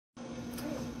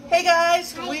Hey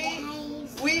guys, Hi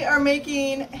we are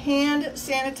making hand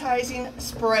sanitizing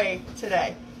spray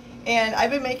today. And I've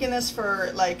been making this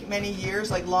for like many years,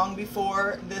 like long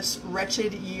before this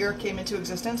wretched year came into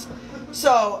existence.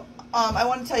 So I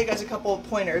want to tell you guys a couple of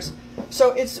pointers.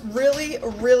 So it's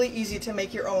really easy to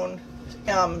make your own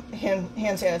hand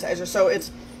sanitizer. So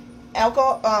it's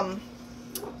alcohol,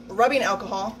 rubbing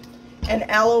alcohol and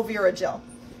aloe vera gel.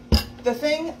 The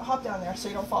thing, hop down there so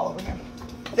you don't fall over here.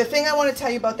 The thing I want to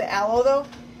tell you about the aloe though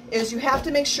is you have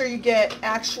to make sure you get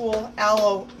actual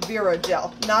aloe vera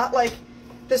gel, not like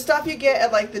the stuff you get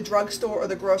at like the drugstore or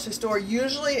the grocery store.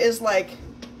 Usually is like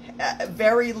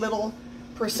very little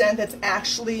percent that's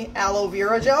actually aloe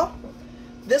vera gel.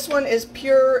 This one is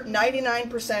pure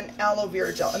 99% aloe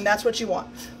vera gel, and that's what you want.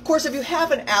 Of course, if you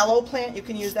have an aloe plant, you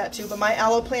can use that too, but my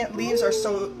aloe plant leaves are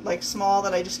so like small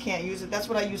that I just can't use it. That's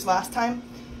what I used last time,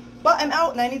 but I'm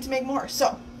out and I need to make more.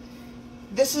 So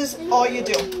this is all you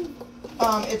do.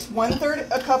 It's 1/3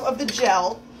 a cup of the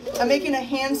gel. I'm making a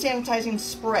hand sanitizing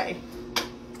spray.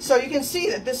 So you can see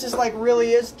that this is like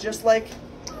really is just like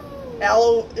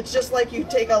aloe. It's just like you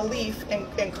take a leaf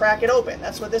and crack it open.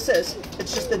 That's what this is.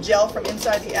 It's just the gel from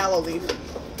inside the aloe leaf.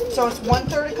 So it's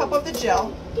 1/3 a cup of the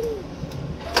gel,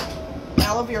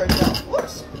 aloe vera gel,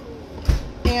 whoops,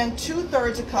 and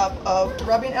 2/3 a cup of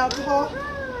rubbing alcohol.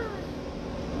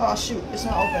 Oh shoot, it's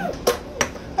not open.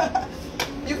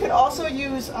 You could also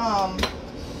use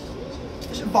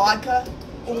vodka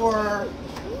or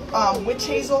witch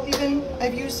hazel even,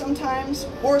 I've used sometimes.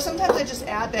 Or sometimes I just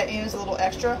add that in as a little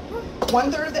extra.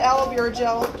 1/3 of the aloe vera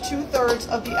gel, 2/3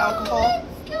 of the alcohol.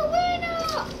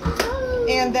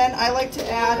 And then I like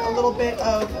to add a little bit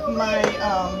of my,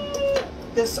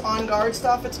 this On Guard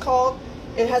stuff it's called.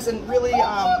 It has a really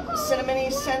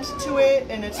cinnamony scent to it,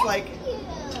 and it's like,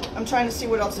 I'm trying to see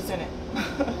what else is in it.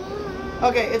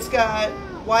 Okay, it's got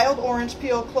wild orange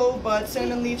peel, clove bud,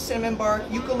 cinnamon leaf, cinnamon bark,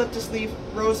 eucalyptus leaf,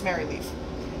 rosemary leaf.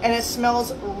 And it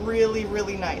smells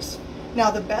really nice.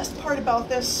 Now the best part about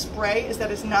this spray is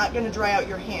that it's not going to dry out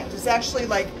your hands. It's actually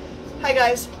like, hi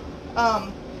guys,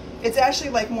 it's actually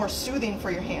like more soothing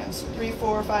for your hands. 3,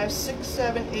 4, 5, 6,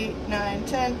 7, 8, 9,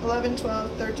 10, 11,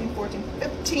 12, 13, 14,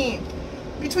 15.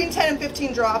 Between 10 and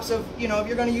 15 drops of, you know, if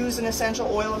you're going to use an essential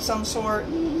oil of some sort,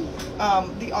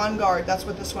 the On Guard, that's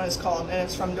what this one is called, and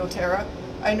it's from doTERRA.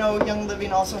 I know Young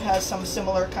Living also has some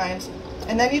similar kinds.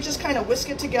 And then you just kind of whisk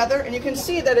it together, and you can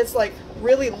see that it's like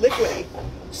really liquidy.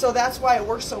 So that's why it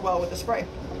works so well with the spray.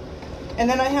 And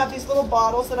then I have these little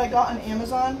bottles that I got on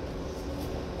Amazon.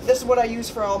 This is what I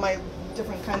use for all my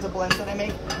different kinds of blends that I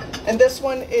make. And this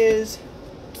one is,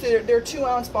 they're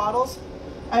 2-ounce bottles.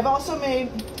 I've also made,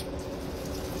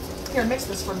 here, mix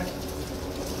this for a minute.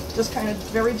 Just kind of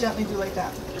very gently do like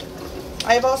that.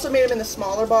 I have also made them in the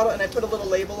smaller bottle, and I put a little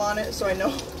label on it so I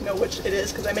know which it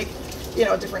is, because I make, you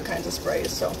know, different kinds of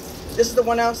sprays. So this is the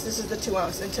 1 ounce, this is the 2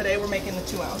 ounce, and today we're making the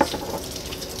 2 ounce.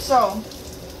 So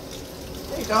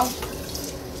there you go.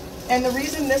 And the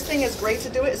reason this thing is great to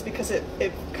do it is because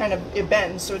it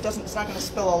bends, so it's not going to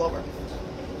spill all over.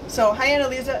 So hi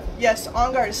Annalisa, yes,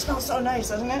 On Guard, it smells so nice,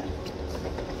 doesn't it?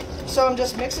 So I'm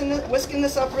just whisking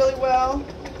this up really well.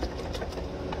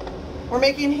 We're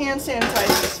making hand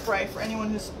sanitizing spray for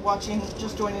anyone who's watching,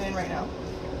 just joining in right now.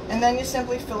 And then you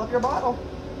simply fill up your bottle.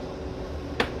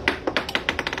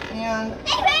 And,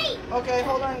 okay,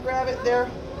 hold on, grab it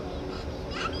there.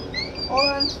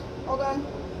 Hold on.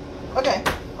 Okay,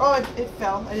 oh, it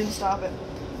fell, I didn't stop it.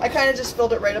 I kind of just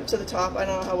filled it right up to the top. I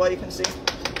don't know how well you can see.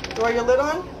 Throw your lid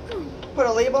on, put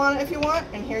a label on it if you want,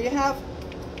 and here you have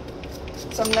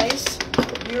some nice,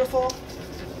 beautiful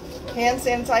hand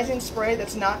sanitizing spray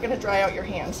that's not going to dry out your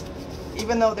hands,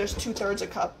 even though there's 2/3 a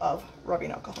cup of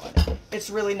rubbing alcohol in it. It's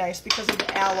really nice because of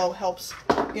the aloe helps,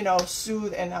 you know,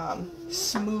 soothe and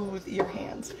smooth your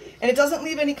hands, and it doesn't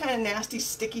leave any kind of nasty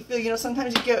sticky feel. You know,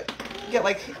 sometimes you get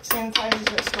like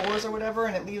sanitizers at stores or whatever,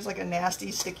 and it leaves like a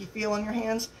nasty sticky feel on your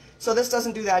hands. So this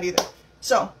doesn't do that either.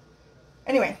 So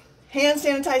anyway, hand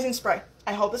sanitizing spray.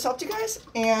 I hope this helped you guys,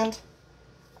 and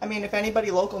I mean, if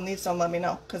anybody local needs some, let me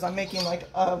know, because I'm making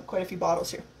like quite a few bottles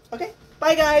here. Okay,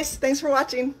 bye guys. Thanks for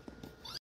watching.